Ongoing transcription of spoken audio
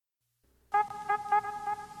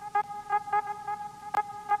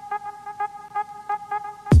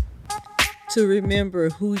To remember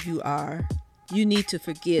who you are, you need to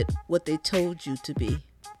forget what they told you to be.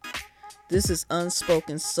 This is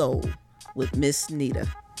Unspoken Soul with Miss Nita.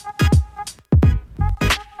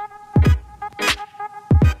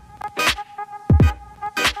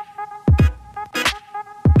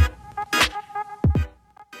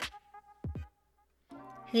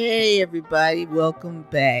 Hey everybody, welcome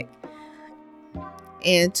back.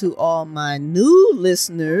 And to all my new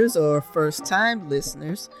listeners or first time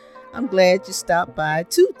listeners, I'm glad you stopped by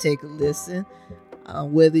to take a listen.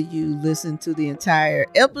 Whether you listen to the entire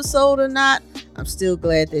episode or not, I'm still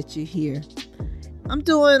glad that you're here. I'm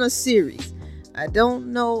doing a series. I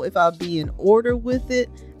don't know if I'll be in order with it.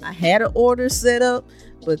 I had an order set up,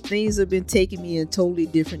 but things have been taking me in a totally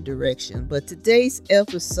different direction. But today's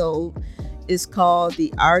episode is called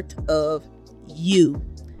The Art of You.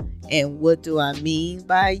 And what do I mean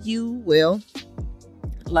by you? Well,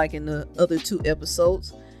 like in the other two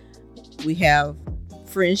episodes, we have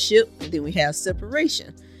friendship and then we have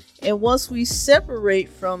separation. And once we separate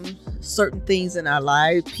from certain things in our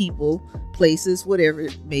lives, people, places, whatever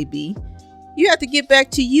it may be, you have to get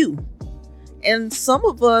back to you. And some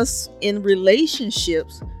of us in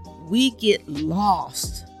relationships, we get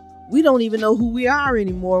lost. We don't even know who we are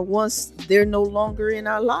anymore once they're no longer in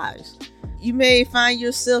our lives. You may find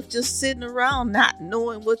yourself just sitting around not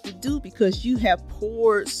knowing what to do because you have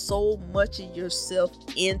poured so much of yourself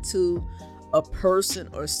into a person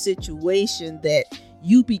or situation that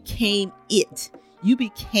you became it. You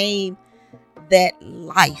became that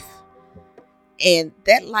life. And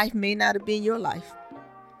that life may not have been your life.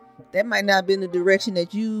 That might not have been the direction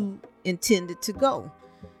that you intended to go.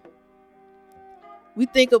 We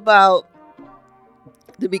think about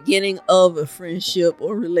the beginning of a friendship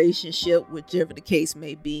or relationship, whichever the case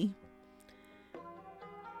may be.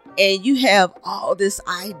 And you have all these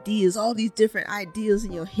different ideas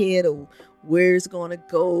in your head of where it's going to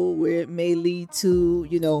go, where it may lead to.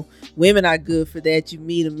 You know, women are good for that. You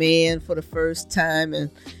meet a man for the first time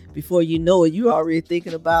and before you know it, you're already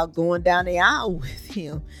thinking about going down the aisle with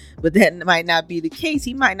him. But that might not be the case.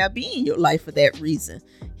 He might not be in your life for that reason.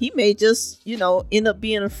 He may just, end up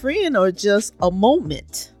being a friend or just a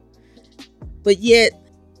moment. But yet,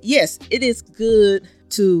 yes, it is good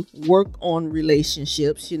to work on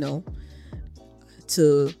relationships,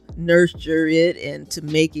 to nurture it and to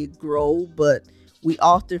make it grow. But we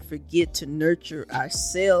often forget to nurture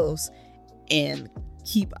ourselves and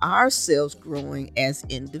keep ourselves growing as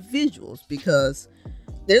individuals, because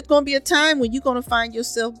there's going to be a time when you're going to find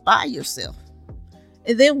yourself by yourself.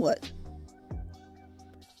 And then what?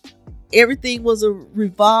 Everything was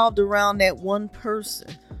revolved around that one person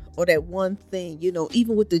or that one thing,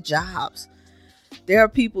 even with the jobs. There are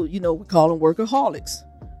people, we call them workaholics.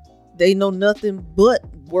 They know nothing but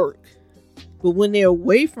work. But when they're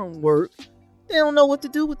away from work, they don't know what to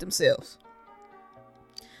do with themselves.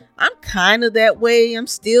 I'm kind of that way. I'm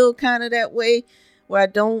still kind of that way where I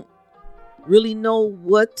don't really know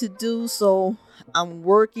what to do. So I'm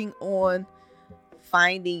working on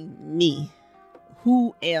finding me.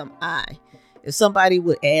 Who am I? If somebody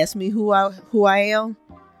would ask me who I am,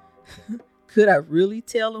 could I really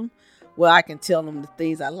tell them? Well, I can tell them the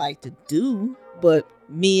things I like to do, but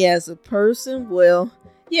me as a person, well,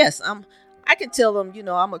 yes, I can tell them,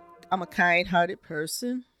 I'm a kind-hearted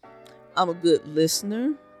person. I'm a good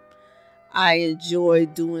listener. I enjoy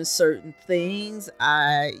doing certain things.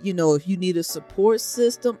 If you need a support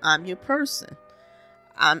system, I'm your person.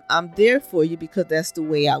 I'm there for you because that's the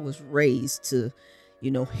way I was raised to,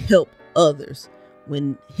 help others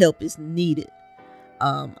when help is needed.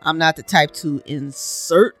 I'm not the type to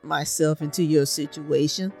insert myself into your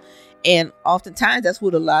situation. And oftentimes that's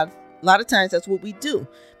what a lot of times that's what we do,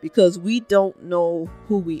 because we don't know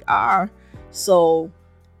who we are. So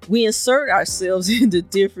we insert ourselves into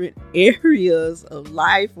different areas of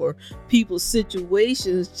life or people's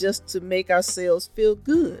situations just to make ourselves feel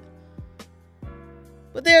good.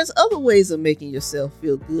 But there's other ways of making yourself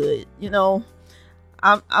feel good.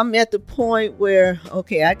 I'm at the point where,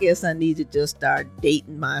 okay, I guess I need to just start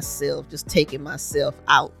dating myself, just taking myself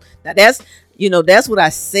out. Now that's what I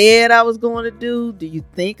said I was going to do. Do you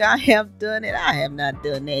think I have done it? I have not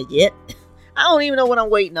done that yet. I don't even know what I'm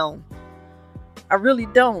waiting on. I really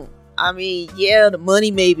don't. I mean, yeah, the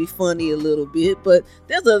money may be funny a little bit, but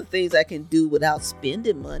there's other things I can do without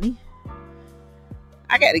spending money.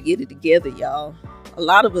 I got to get it together, y'all. A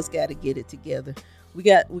lot of us got to get it together. We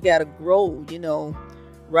got to grow,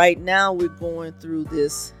 Right now we're going through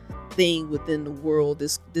this thing within the world,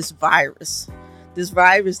 this virus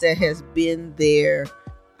that has been there,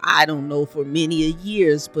 I don't know, for many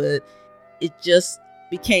years, but it just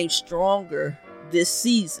became stronger this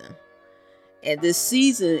season. And this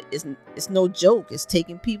season is no joke. It's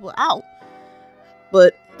taking people out.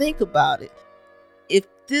 But think about it. If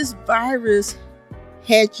this virus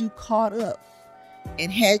had you caught up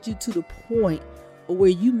and had you to the point where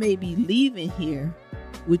you may be leaving here,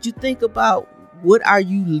 would you think about what are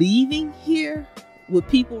you leaving here? Would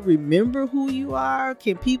people remember who you are?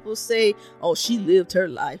 Can people say, oh, she lived her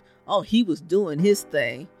life? Oh, he was doing his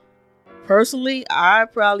thing. Personally, I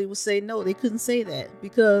probably would say no, they couldn't say that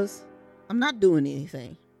because I'm not doing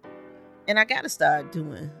anything. And I got to start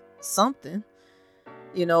doing something.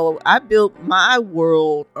 You know, I built my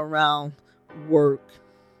world around work.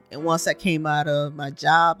 And once I came out of my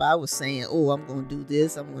job, I was saying, oh, I'm going to do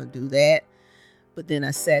this, I'm going to do that. But then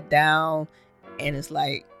I sat down and it's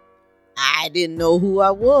like, I didn't know who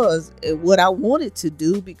I was and what I wanted to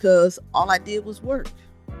do because all I did was work.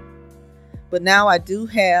 But now I do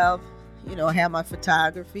have, I have my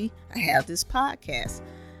photography. I have this podcast.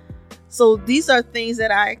 So these are things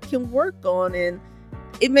that I can work on and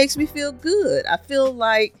it makes me feel good. I feel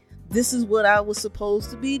like this is what I was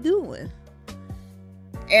supposed to be doing.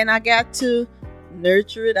 And I got to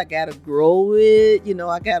nurture it. I got to grow it.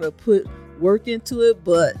 I got to put work into it.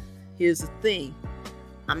 But here's the thing.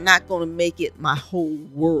 I'm not going to make it my whole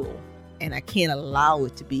world. And I can't allow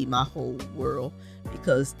it to be my whole world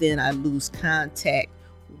because then I lose contact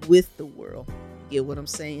with the world. You get what I'm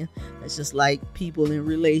saying? That's just like people in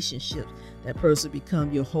relationships. That person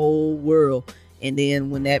become your whole world. And then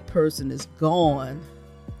when that person is gone,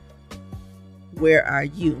 where are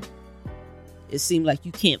you? It seems like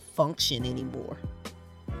you can't function anymore.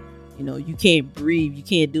 You can't breathe. You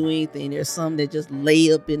can't do anything. There's some that just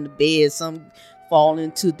lay up in the bed. Some fall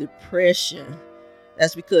into depression.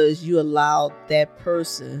 That's because you allowed that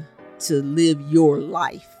person to live your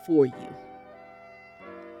life for you.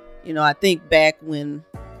 I think back when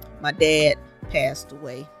my dad passed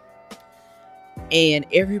away and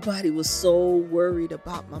everybody was so worried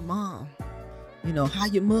about my mom. How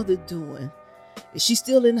your mother doing? Is she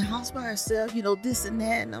still in the house by herself? This and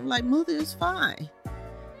that. And I'm like, mother is fine.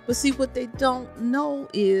 But see, what they don't know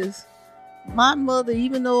is my mother,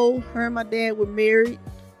 even though her and my dad were married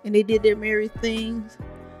and they did their married things,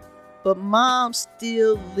 but mom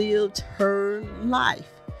still lived her life.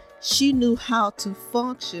 She knew how to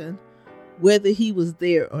function whether he was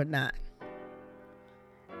there or not.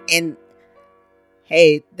 And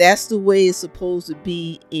hey, that's the way it's supposed to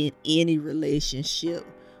be in any relationship,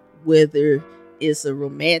 whether it's a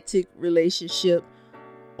romantic relationship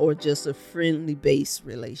or just a friendly based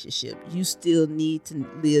relationship. You still need to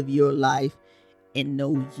live your life and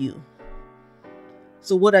know you.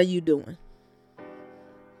 So what are you doing?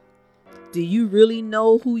 Do you really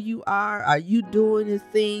know who you are? Are you doing the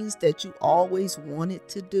things that you always wanted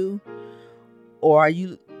to do? Or are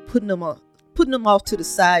you putting them off to the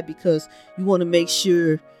side because you want to make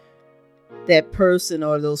sure that person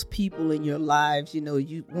or those people in your lives, you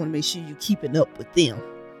want to make sure you're keeping up with them?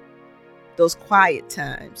 Those quiet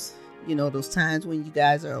times, those times when you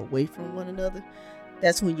guys are away from one another,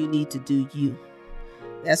 that's when you need to do you.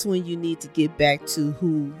 That's when you need to get back to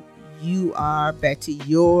who you are, back to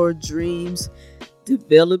your dreams,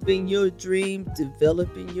 developing your dream,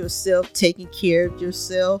 developing yourself, taking care of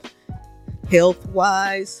yourself,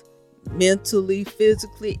 health-wise, mentally,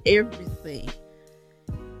 physically, everything.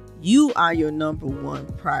 You are your number one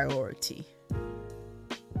priority.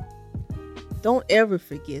 Don't ever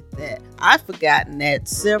forget that. I've forgotten that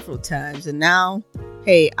several times, and now,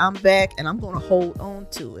 hey, I'm back and I'm going to hold on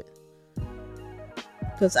to it.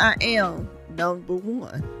 Because I am number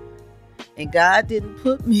one. And God didn't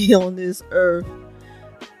put me on this earth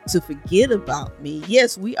to forget about me.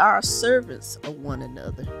 Yes, we are servants of one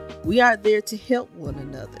another. We are there to help one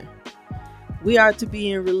another. We are to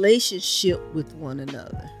be in relationship with one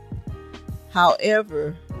another.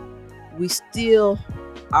 However, we still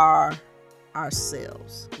are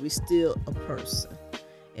ourselves. We're still a person.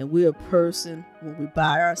 And we're a person when we're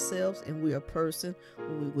by ourselves, and we're a person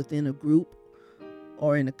when we're within a group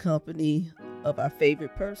or in a company of our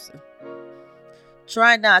favorite person.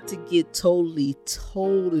 Try not to get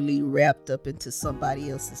totally wrapped up into somebody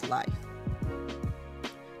else's life,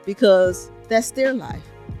 because that's their life.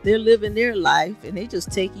 They're living their life and they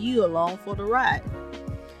just take you along for the ride.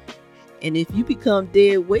 And if you become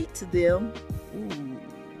dead weight to them,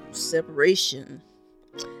 separation.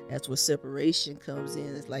 That's where separation comes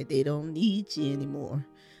in. It's like they don't need you anymore.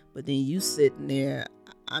 But then you sitting there,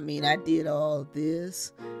 I did all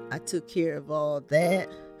this. I took care of all that.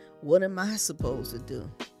 What am I supposed to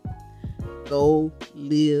do? Go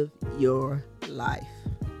live your life.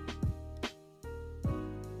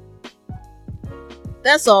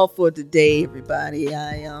 That's all for today, everybody.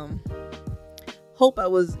 I hope I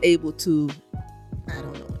was able to, I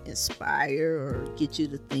don't know, inspire or get you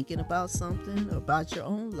to thinking about something or about your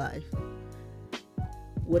own life.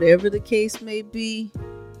 Whatever the case may be,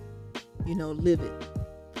 live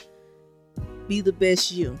it. Be the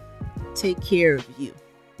best you. Take care of you.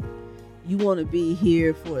 You want to be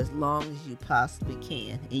here for as long as you possibly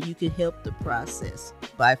can, and you can help the process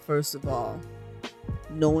by, first of all,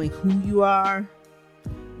 knowing who you are,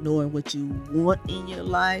 knowing what you want in your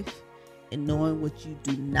life, and knowing what you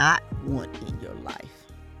do not want in your life.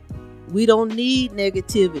 We don't need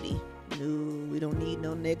negativity. No, we don't need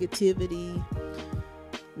no negativity.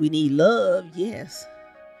 We need love, yes,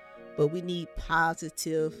 but we need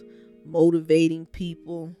positive, motivating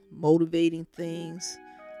people, motivating things,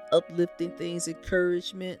 uplifting things,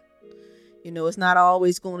 encouragement. It's not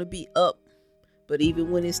always going to be up, but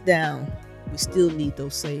even when it's down, we still need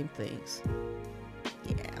those same things.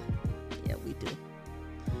 Yeah, we do.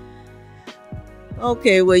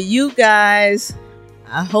 Okay, well, you guys,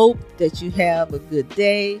 I hope that you have a good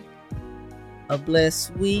day, a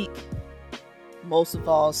blessed week. Most of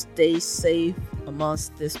all, stay safe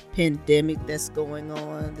amongst this pandemic that's going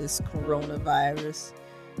on, this coronavirus.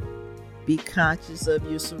 Be conscious of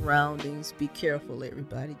your surroundings. Be careful,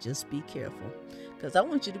 everybody. Just be careful. Because I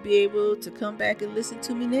want you to be able to come back and listen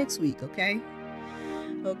to me next week, okay?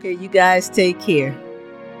 Okay, you guys take care.